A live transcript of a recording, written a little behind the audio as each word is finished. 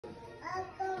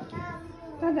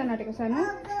कहाँ जान आँटेको सानो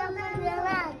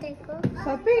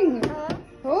सपिङ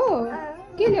हो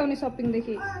के ल्याउने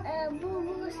सपिङदेखि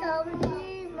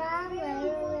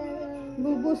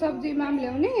बुबु सब्जी माम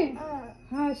ल्याउने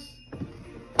हस्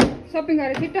सपिङ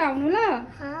गरेर छिटो आउनु ल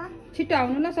छिटो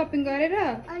आउनु ल सपिङ गरेर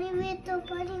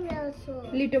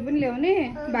लिटो पनि ल्याउने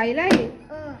भाइलाई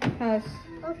हस्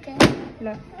ल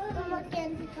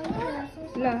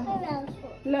ल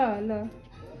ल ल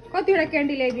कतिवटा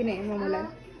क्यान्डी ल्याइदिने मोमोलाई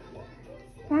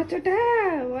 5 वटा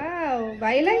वाउ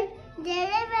भाइलाई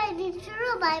धेरै ल्याइदिन्छु र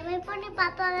भाइलाई पनि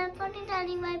पापालाई पनि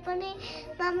नानीलाई पनि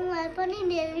मामुलाई पनि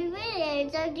डेलीमै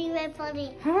जर्नीलाई पनि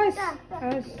हस्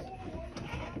हस्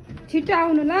छिटो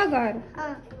आउनु ल घर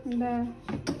ल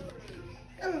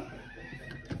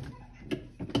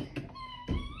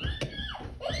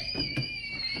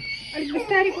अलिक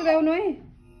बिस्तारै कुदाउनु है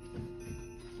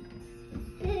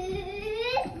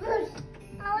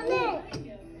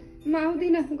म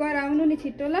आउँदिनँ घर आउनु नि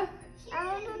छिटो ल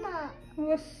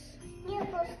होस्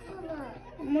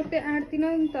म त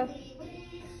आँट्दिनँ नि त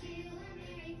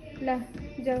ल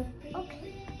जाऊ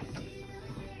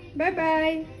बाई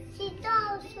बाई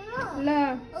ल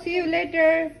सी यू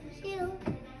लेटर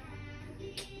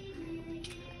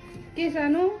के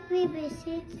सानो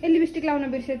ए लिपस्टिक लाउन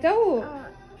बिर्सेछौ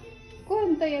को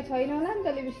अन्त यहाँ छैन होला नि त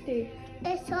लिपस्टिक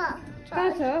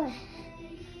कहाँ छ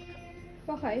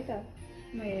पख है त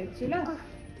म हेर्छु ल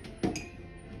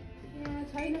यहाँ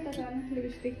छैन त सानो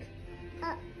लिपस्टिक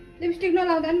लिपस्टिक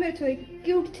नलाउँदा नि मेरो छोरी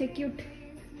क्युट छ क्युट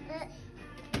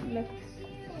ल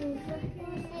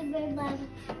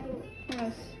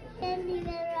हस्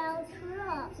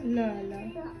ल ल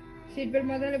सिट बेल्ट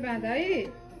मजाले बाँध है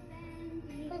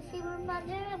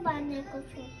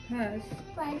हस्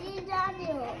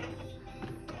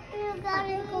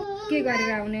के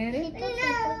गरेर आउने अरे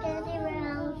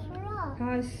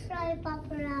हस्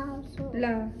ल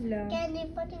ल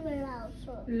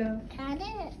ल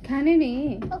खाने नि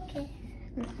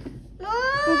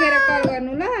पुगेर कल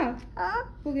गर्नु ल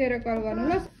पुगेर कल गर्नु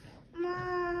ल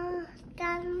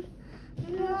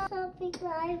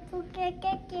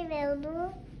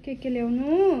के ल्याउनु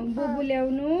बुबु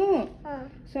ल्याउनु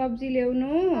सब्जी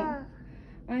ल्याउनु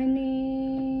अनि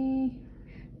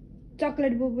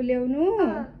चकलेट बुबु ल्याउनु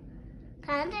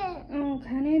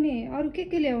खाने नि अरू के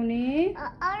ल्याउने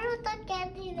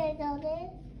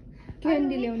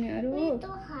क्यान्डी ल्याउने अरू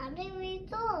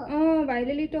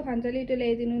भाइले लिटो खान्छ लिटो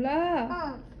ल्याइदिनु ल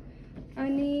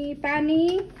अनि पानी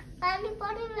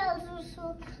पनि ल्याउँछु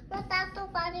म तातो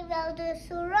पानी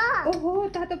ल्याउँदैछु र ओहो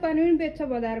तातो पानी पनि बेच्छ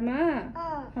बजारमा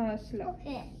हस् ल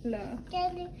ल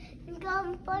गम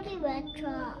पनि बेच्छ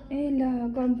ए ल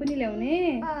गम पनि ल्याउने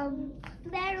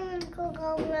बेरुनको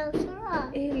गम ल्याउँछु र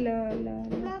ए ल ल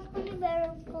म पनि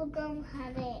बेरुनको गम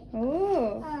खाने हो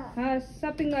हस्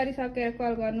सपिङ गरिसकेर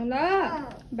कल गर्नु ल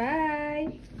बाई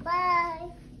बाई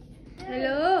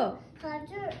हेलो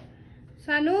हजुर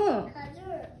सानो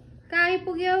हजुर कहाँ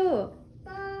आइपुग्यौ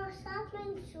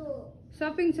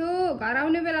सपिङ छु घर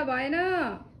आउने बेला भएन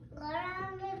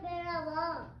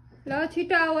ल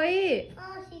छिटो आऊ है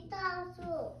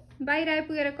बाहिर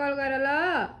आइपुगेर कल गर ल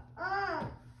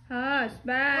हस्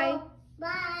बाई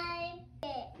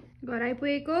घर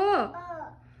आइपुगेको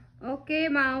ओके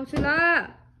म आउँछु ल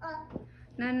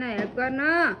नाना हेल्प गर्न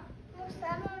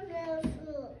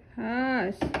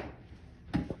हस्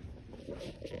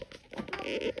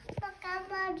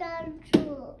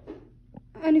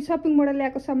अनि सपिङबाट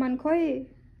ल्याएको सामान खोइ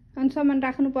अनि सामान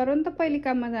राख्नु पर्यो नि त पहिले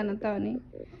काममा जान त अनि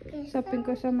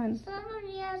सपिङको सामान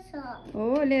हो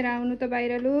लिएर आउनु त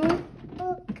बाहिर लु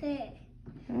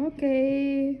ओके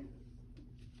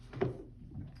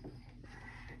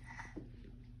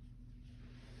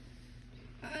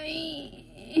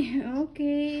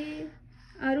ओके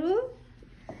अरू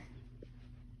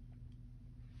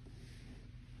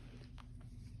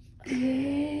ए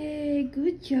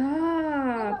गुड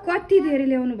जब कति धेरै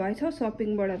ल्याउनु भएछ हौ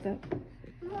सपिङबाट त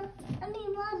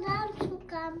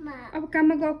अब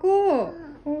काममा गएको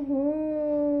ओहो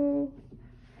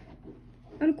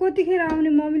अनि कतिखेर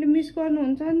आउने मम्मीले मिस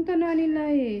गर्नुहुन्छ नि त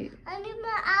नानीलाई अनि म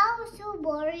आउँछु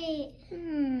भोलि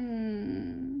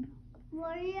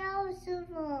आउँछु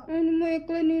अनि म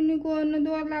एक्लै निनीको अन्न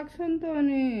डर लाग्छ नि त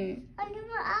अनि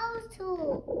म आउँछु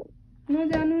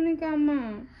नजानु नि काममा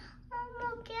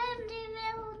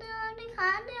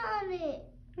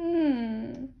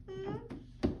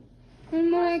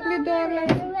मलाई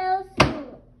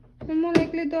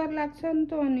एक्लै डर लाग्छ नि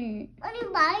त अनि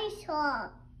भाइ छ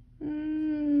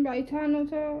भाइ सानो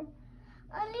छ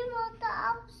अनि म त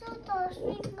आउँछु त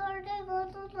स्विङ गर्दै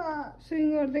गर्नु न स्विङ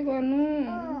गर्दै गर्नु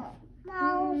म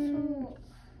आउँछु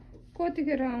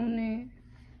कतिखेर आउने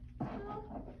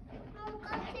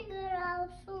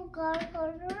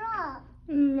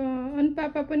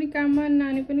पापा पनि काममा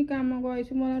नानी पनि काममा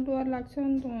गएपछि मलाई डर लाग्छ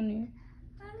नि त अनि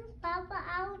पापा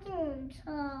आउनुहुन्छ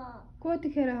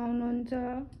कतिखेर आउनुहुन्छ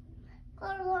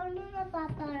कल गर्नु न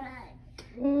पापालाई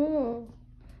ओ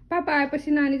पापा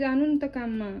आएपछि नानी जानु नि त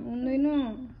काममा हुँदैन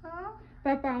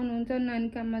पापा आउनुहुन्छ नानी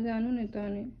काममा जानु नि त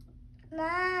अनि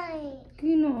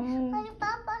किन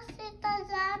पापासित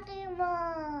जाने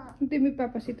म तिमी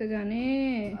पापासित जाने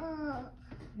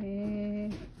ए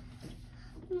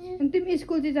अनि तिमी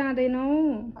स्कुल चाहिँ जाँदैनौ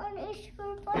अनि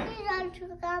स्कुल पनि जान्छु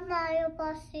काम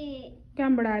आएपछि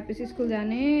कामबाट आएपछि स्कुल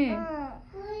जाने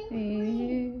ए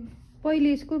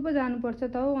पहिले स्कुल पो जानुपर्छ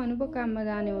त हौ अनि पो काममा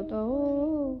जाने हो त हो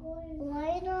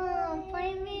होइन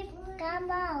पहिले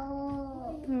काममा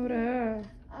हो र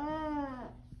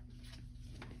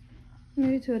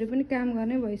मेरो छोरी पनि काम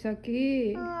गर्ने भइसकि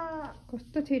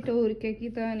कस्तो छिटो हुर्के कि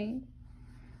त अनि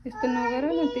यस्तो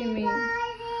नगर न तिमी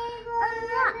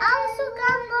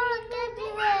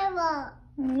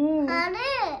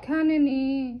खाने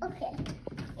नि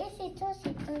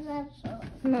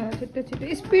ल छिटो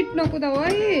छिटो स्पिड नकुदाऊ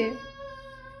है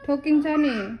ठोकिन्छ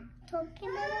नि